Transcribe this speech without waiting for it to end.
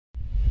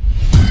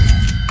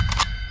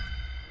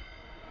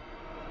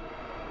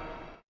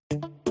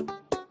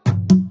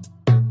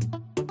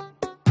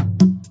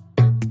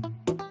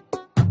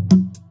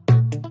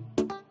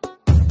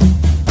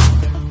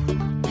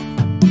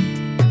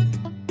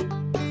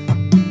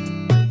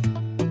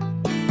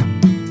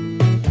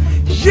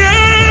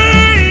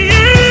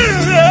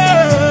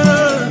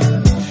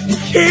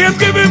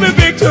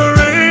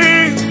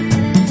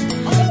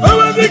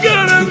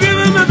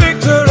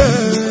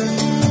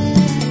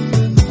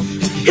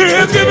He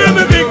has given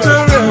me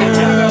victory.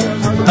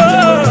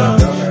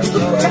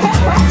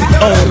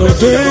 All the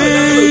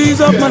days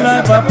of my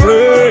life I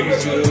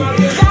praise you.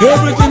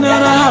 Everything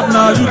that I have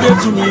now you gave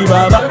to me,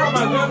 Baba.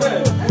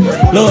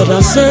 Lord,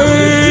 I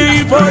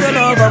say for the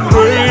love I'm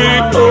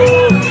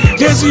grateful.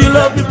 Yes, you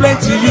love me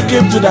plenty, you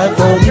came to die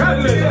for me.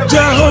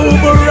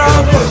 Jehovah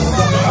Rapha,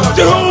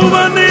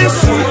 Jehovah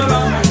Nissi,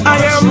 I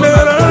am the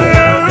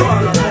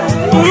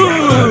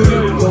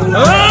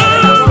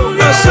oh,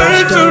 you're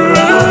searched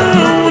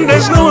around,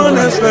 there's no one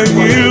else like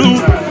you.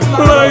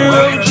 Lion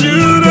of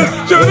Judah,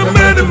 you're the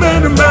man.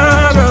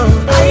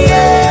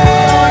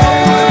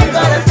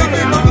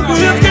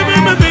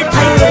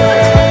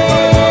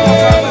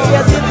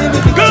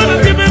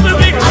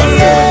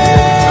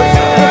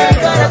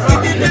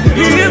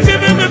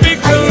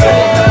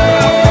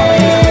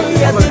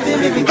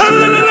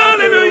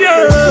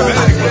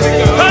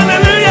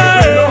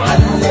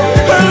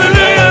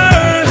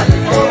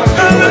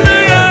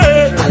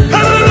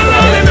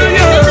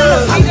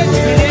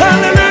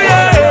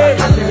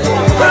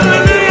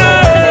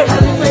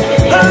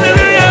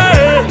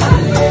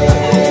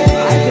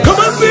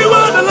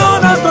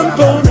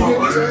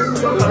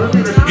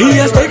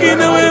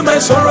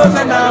 Sorrows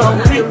and now I'm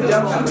free. I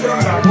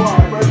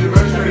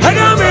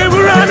got me,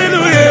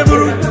 hallelujah,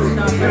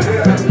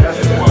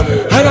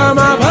 I got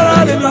my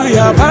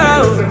hallelujah,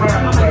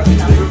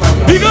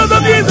 because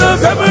of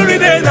Jesus every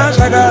day now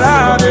shall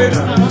out it.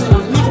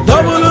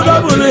 Double,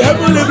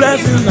 heavenly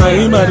blessings now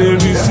him I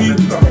receive.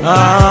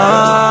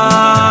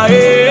 Ah,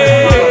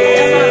 yeah.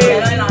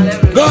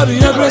 God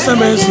in your grace and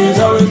mercy is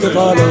always to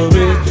follow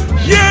me.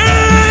 Yeah.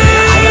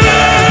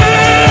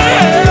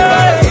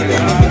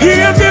 He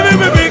has given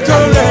me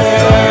victory.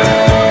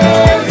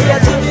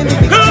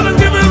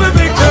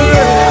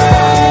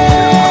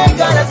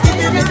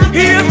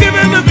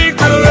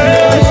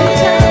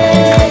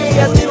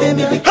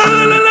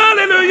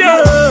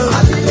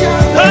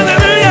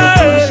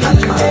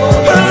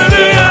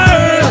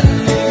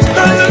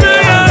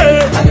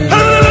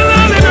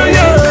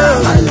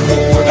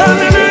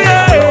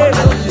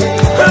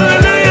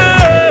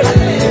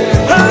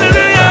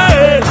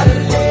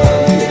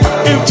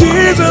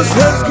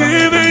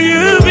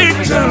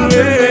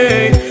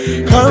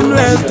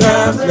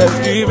 Let's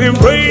give him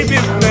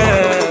praises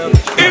now.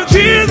 If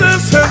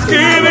Jesus has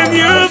given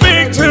you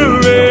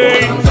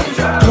victory,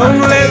 come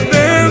let's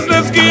dance,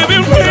 let's give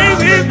him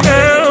praises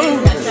now.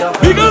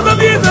 Because of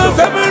Jesus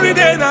every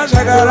day now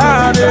shall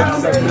out it.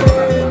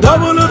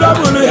 Double,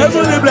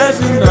 heavenly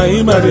blessings now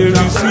him I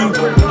receive.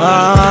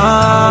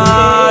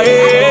 Ah,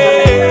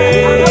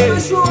 yeah.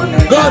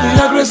 God in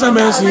your grace and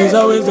mercy is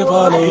always the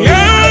follow.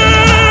 Yeah.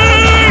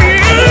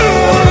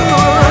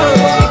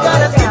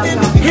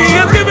 He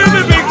has given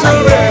me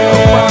victory.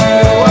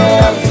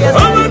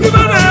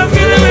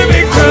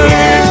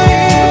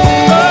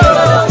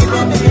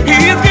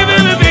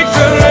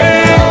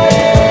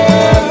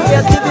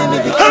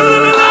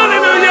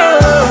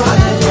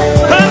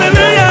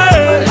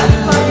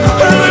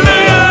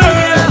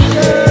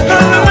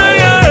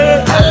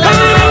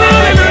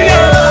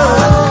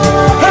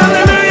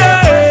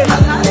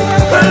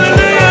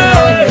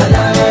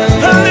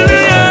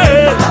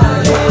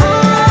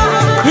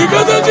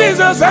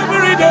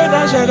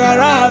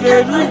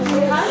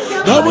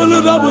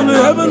 Double,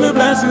 heavenly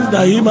blessings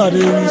that he might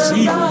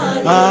receive.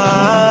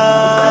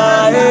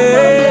 Ah,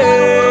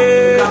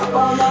 yeah.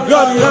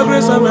 God, your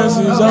grace and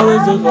mercy is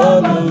always to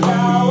follow me.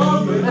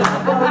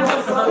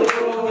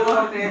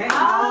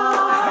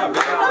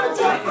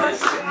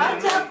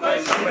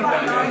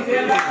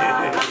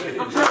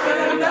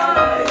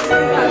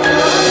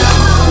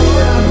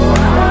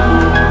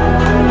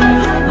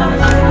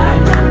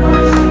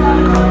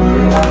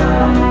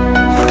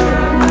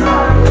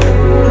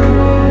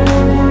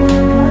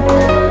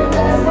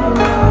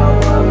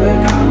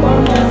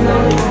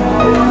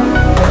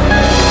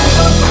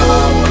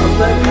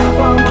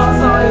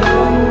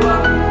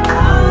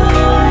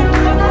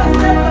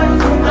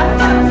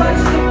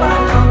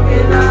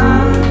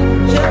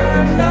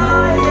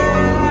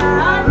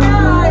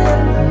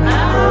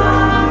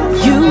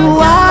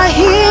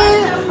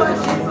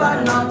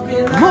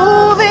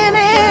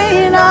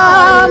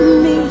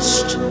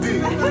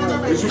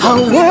 I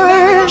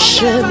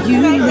worship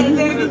you.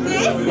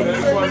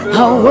 I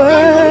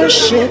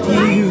worship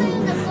you.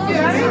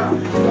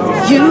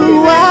 You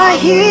are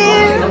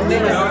here,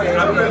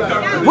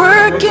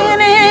 working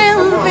in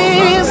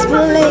this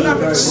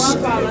place.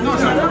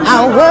 I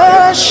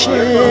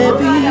worship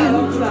you.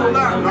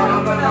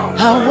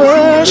 I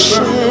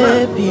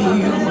worship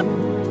you.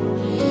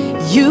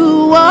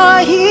 You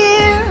are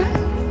here,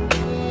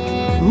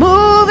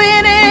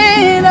 moving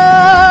in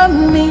our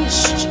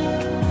midst.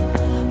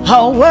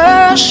 I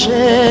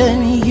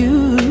worship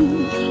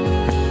you.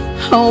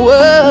 I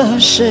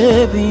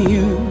worship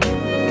you.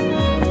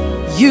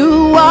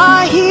 You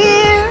are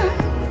here,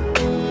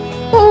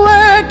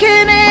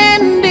 working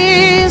in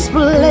this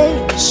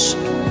place.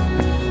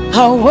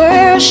 I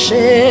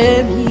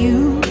worship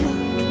you.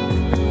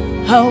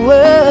 I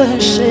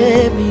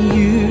worship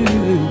you.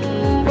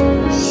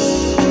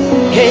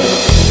 Hey,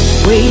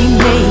 we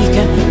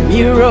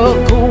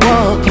miracle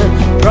worker,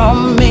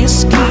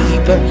 promise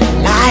keeper,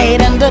 light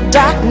in the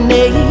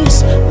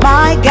darkness.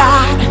 My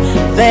God,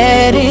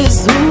 that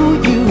is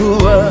who you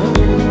are.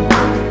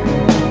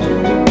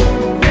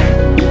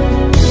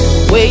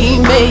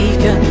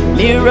 Waymaker,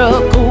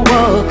 miracle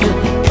worker,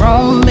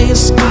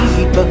 promise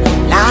keeper,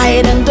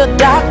 light in the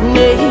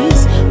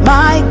darkness.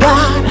 My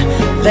God,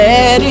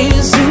 that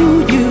is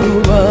who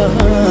you are.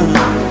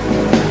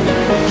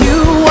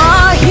 You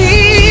are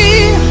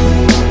here,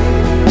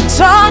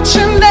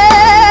 touching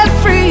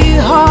every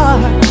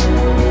heart.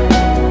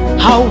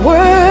 I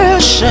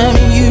worship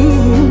you,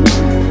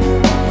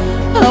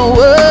 I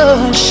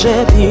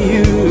worship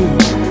you.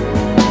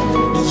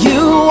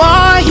 You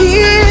are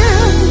here,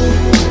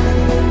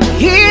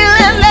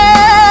 healing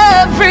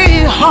every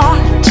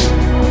heart.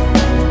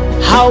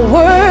 I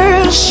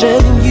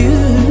worship you,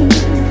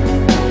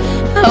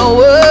 I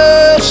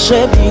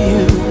worship you.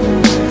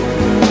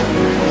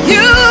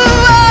 You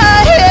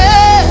are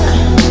here,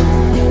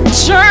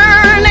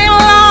 turning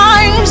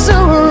lives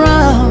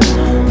around.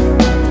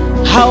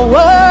 I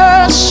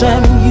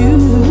worship you,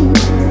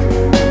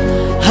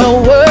 I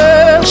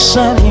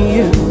worship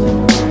you.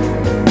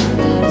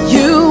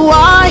 You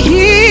are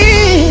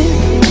here,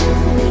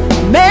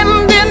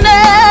 mending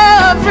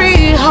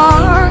every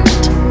heart.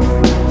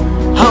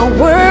 I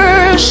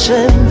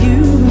worship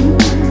you,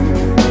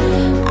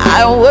 I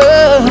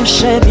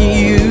worship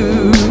you.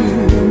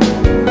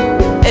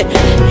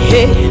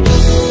 Hey,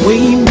 we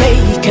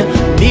make a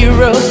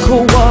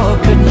miracle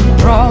worker,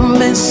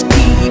 promise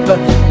keeper,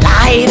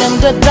 light in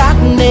the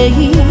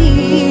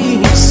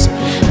darkness.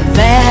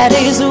 That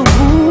is who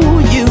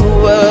you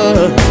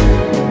are.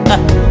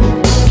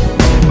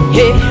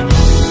 Hey,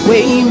 we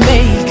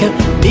make a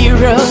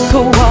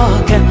miracle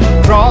worker,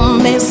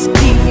 promise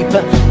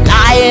keeper,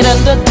 light in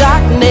the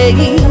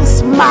darkness.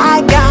 My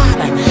God,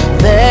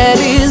 that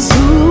is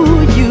who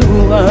you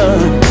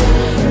are.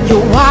 You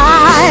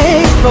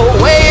wipe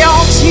away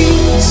all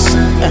tears,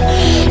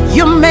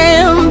 you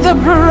mend the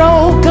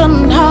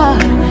broken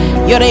heart.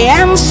 You're the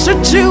answer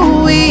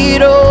to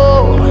it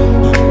all,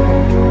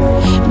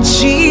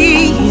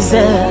 Jesus.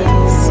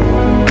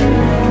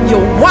 You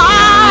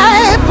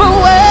wipe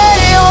away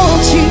all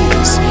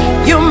tears,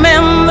 you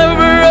mend the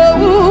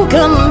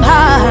broken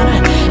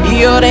heart.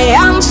 You're the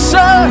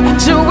answer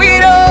to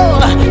it all,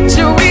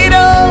 to it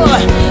all,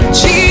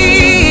 Jesus.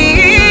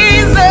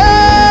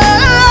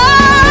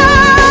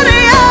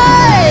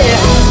 Yeah.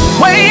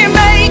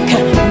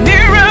 Waymaker,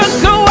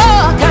 miracle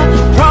worker,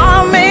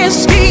 promise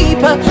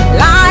keeper,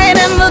 light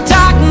in the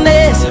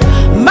darkness.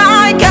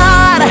 My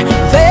God,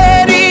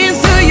 that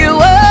is who you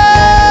are.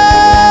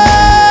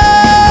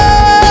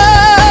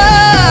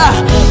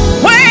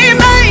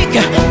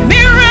 Waymaker,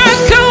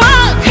 miracle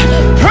worker,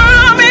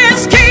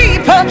 promise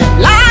keeper,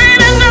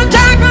 light in the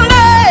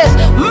darkness.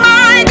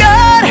 My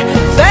God,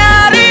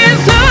 that is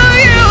who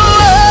you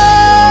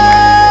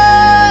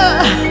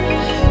are.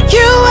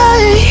 You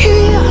are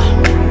here,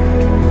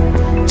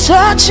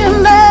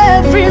 touching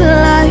every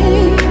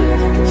life.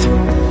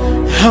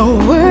 I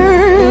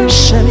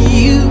worship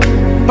you.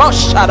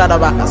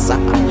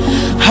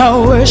 I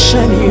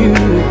worship you.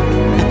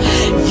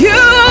 You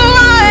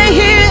are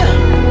here,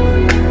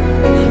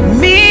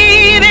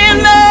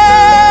 meeting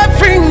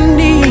every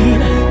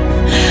need.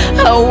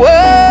 I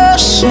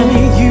worship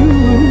you,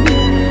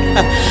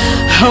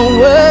 I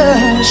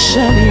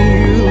worship you.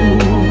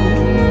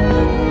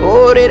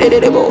 Oh,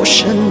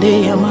 devotion,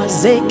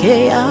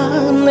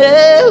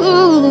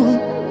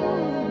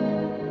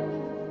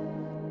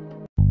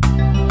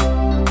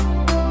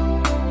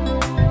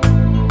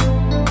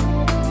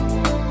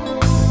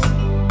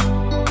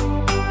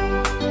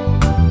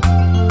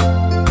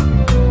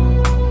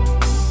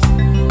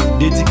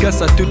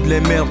 Dédicace à toutes les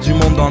mères du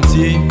monde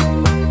entier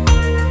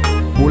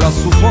pour la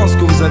souffrance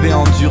que vous avez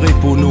endurée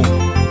pour nous.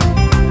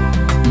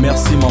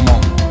 Merci maman.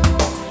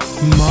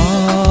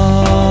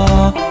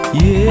 Ma,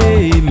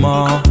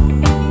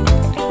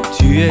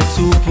 tu es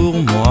tout pour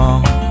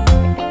moi.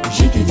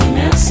 Je te dis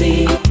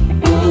merci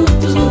pour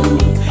tout.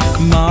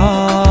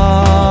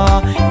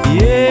 Ma,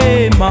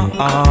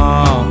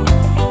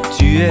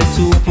 tu es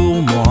tout pour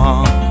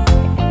moi.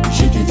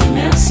 Je te dis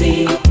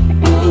merci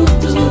pour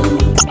tout.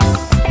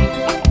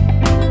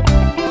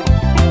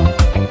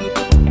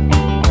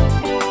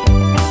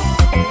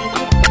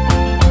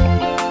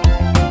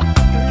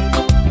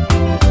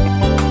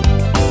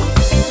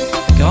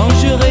 Quand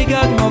je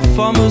regarde ma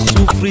femme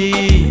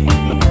souffrir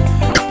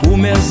pour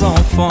mes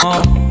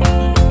enfants,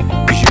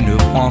 je ne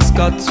pense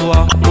qu'à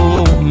toi,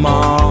 oh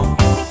ma.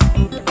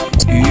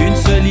 Une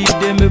seule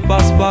idée me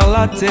passe par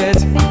la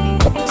tête,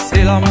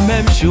 c'est la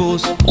même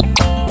chose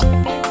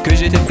que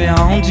je t'ai fait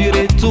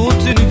endurer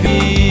toute une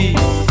vie.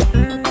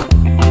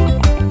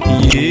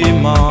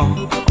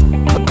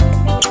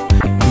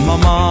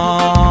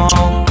 Maman,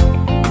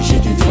 je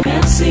te dis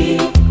merci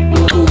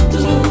pour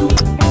tout.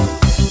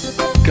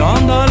 Quand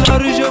dans la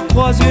rue je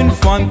croise une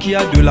femme qui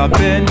a de la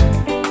peine,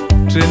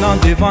 traînant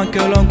devant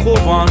qu'elle un gros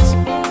ventre,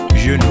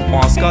 je ne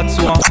pense qu'à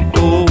toi,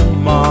 oh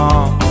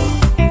ma.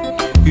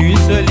 Une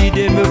seule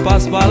idée me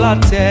passe par la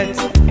tête,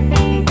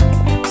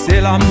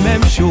 c'est la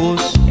même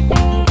chose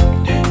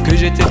que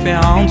je t'ai fait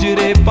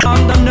endurer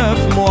pendant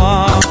 9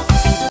 mois.